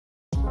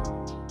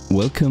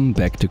Welcome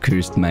back to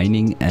Cursed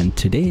Mining, and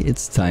today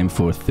it's time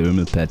for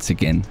thermal pads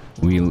again.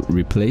 We'll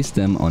replace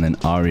them on an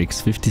RX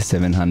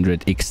 5700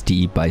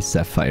 XT by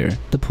Sapphire,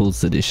 the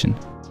Pulse edition.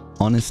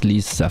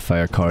 Honestly,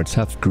 Sapphire cards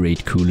have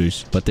great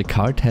coolers, but the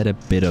card had a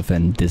bit of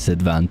an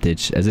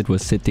disadvantage as it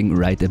was sitting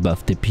right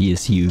above the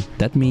PSU.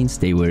 That means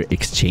they were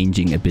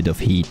exchanging a bit of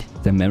heat.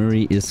 The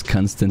memory is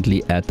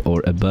constantly at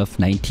or above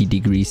 90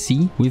 degrees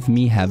C, with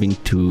me having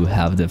to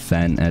have the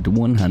fan at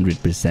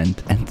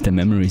 100% and the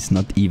memory is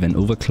not even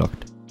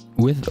overclocked.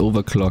 With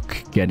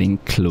overclock getting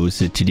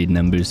closer to the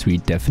numbers we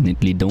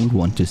definitely don't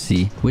want to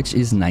see, which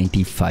is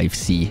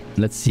 95C.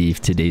 Let's see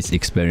if today's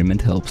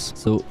experiment helps.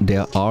 So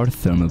there are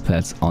thermal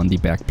pads on the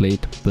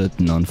backplate, but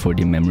none for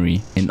the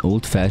memory. In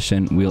old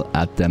fashion, we'll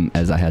add them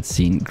as I had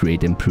seen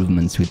great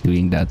improvements with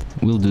doing that.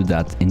 We'll do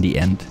that in the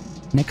end.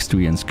 Next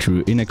we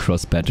unscrew in a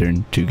cross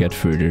pattern to get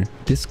further.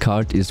 This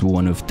card is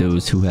one of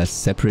those who has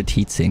separate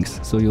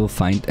heatsinks, so you'll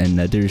find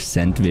another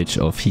sandwich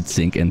of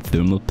heatsink and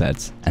thermal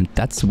pads, and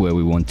that's where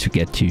we want to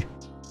get to.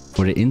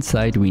 For the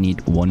inside we need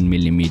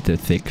 1mm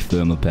thick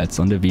thermal pads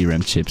on the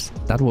Vram chips.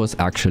 That was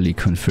actually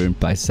confirmed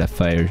by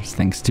Sapphire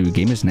thanks to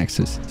Gamers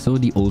Nexus. So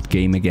the old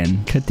game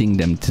again, cutting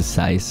them to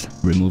size,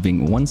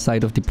 removing one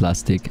side of the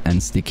plastic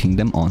and sticking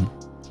them on.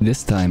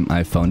 This time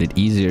I found it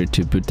easier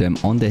to put them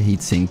on the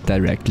heatsink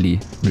directly,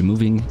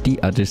 removing the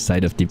other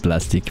side of the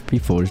plastic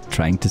before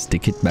trying to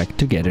stick it back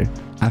together.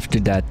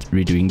 After that,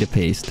 redoing the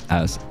paste.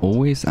 As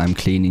always, I'm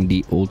cleaning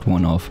the old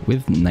one off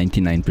with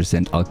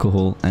 99%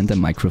 alcohol and a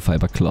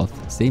microfiber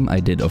cloth. Same I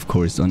did of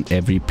course on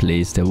every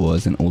place there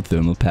was an old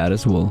thermal pad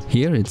as well.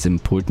 Here it's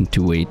important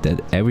to wait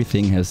that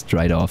everything has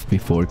dried off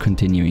before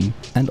continuing.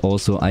 And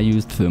also I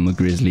used Thermal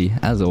Grizzly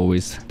as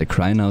always, the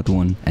crying out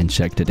one, and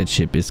checked that the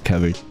chip is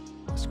covered.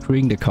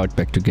 Screwing the card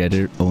back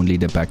together, only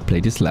the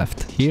backplate is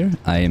left. Here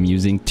I am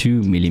using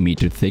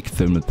 2mm thick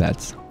thermal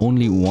pads.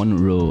 Only one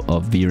row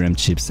of VRAM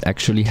chips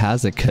actually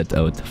has a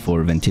cutout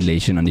for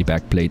ventilation on the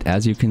backplate,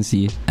 as you can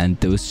see, and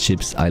those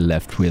chips I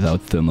left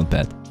without thermal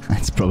pad.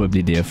 It's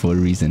probably there for a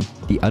reason.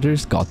 The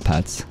others got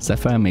pads.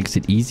 Sapphire makes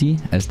it easy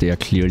as they are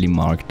clearly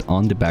marked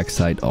on the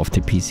backside of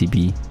the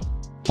PCB.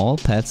 All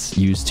pads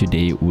used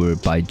today were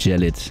by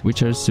GELID,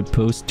 which are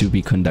supposed to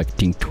be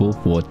conducting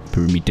 12 watt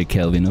per meter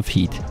Kelvin of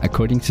heat.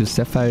 According to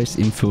Sapphire's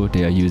info,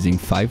 they are using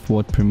 5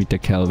 watt per meter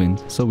Kelvin,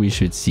 so we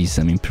should see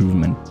some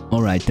improvement.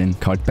 Alright then,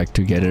 card back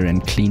together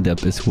and cleaned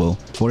up as well.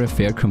 For a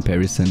fair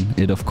comparison,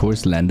 it of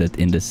course landed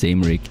in the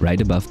same rig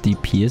right above the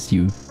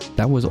PSU.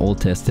 That was all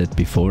tested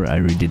before I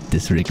redid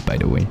this rig, by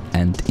the way.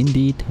 And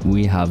indeed,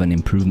 we have an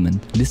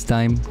improvement. This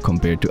time,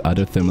 compared to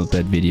other thermal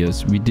pad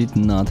videos, we did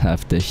not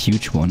have the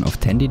huge one of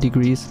 10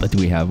 degrees, but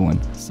we have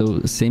one.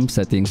 So same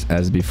settings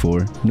as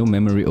before, no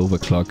memory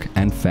overclock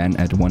and fan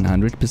at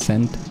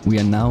 100%. We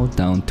are now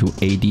down to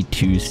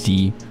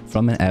 82C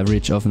from an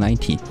average of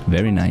 90.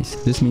 Very nice.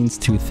 This means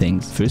two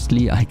things.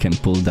 Firstly, I can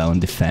pull down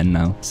the fan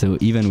now. So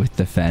even with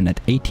the fan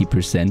at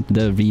 80%,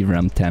 the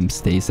VRAM temp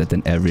stays at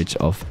an average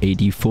of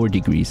 84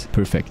 degrees.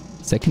 Perfect.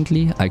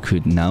 Secondly, I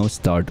could now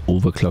start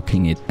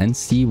overclocking it and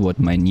see what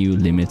my new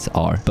limits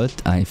are. But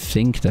I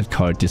think that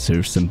card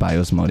deserves some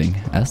BIOS modding,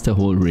 as the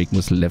whole rig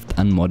was left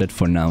unmodded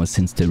for now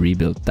since the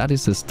rebuild. That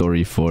is a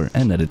story for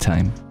another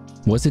time.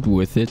 Was it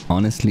worth it?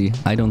 Honestly,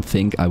 I don't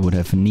think I would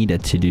have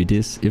needed to do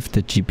this if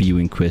the GPU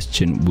in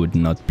question would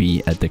not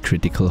be at the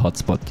critical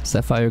hotspot.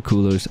 Sapphire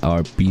coolers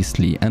are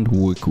beastly and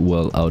work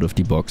well out of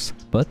the box,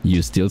 but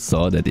you still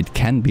saw that it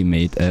can be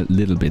made a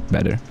little bit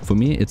better. For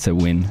me it's a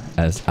win,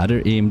 as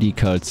other AMD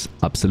cards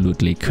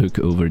absolutely cook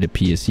over the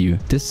PSU.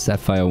 This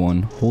Sapphire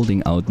one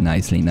holding out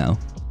nicely now.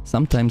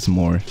 Sometimes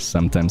more,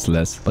 sometimes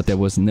less, but there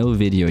was no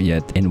video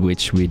yet in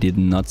which we did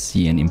not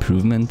see an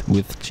improvement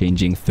with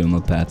changing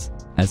thermal pads.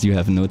 As you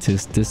have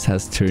noticed, this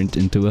has turned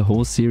into a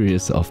whole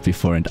series of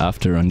before and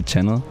after on the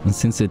channel, and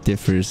since it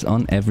differs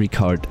on every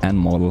card and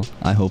model,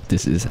 I hope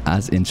this is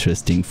as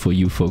interesting for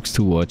you folks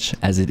to watch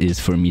as it is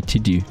for me to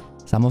do.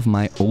 Some of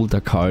my older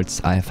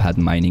cards I have had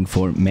mining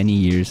for many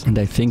years, and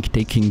I think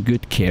taking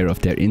good care of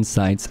their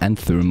insides and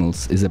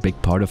thermals is a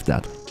big part of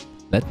that.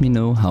 Let me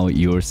know how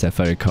your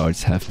Sapphire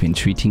cards have been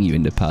treating you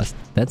in the past.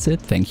 That's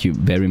it, thank you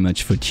very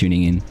much for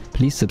tuning in.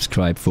 Please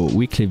subscribe for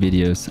weekly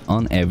videos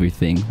on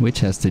everything which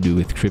has to do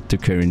with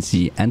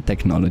cryptocurrency and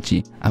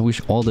technology. I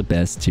wish all the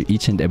best to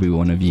each and every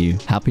one of you.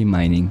 Happy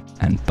mining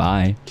and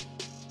bye!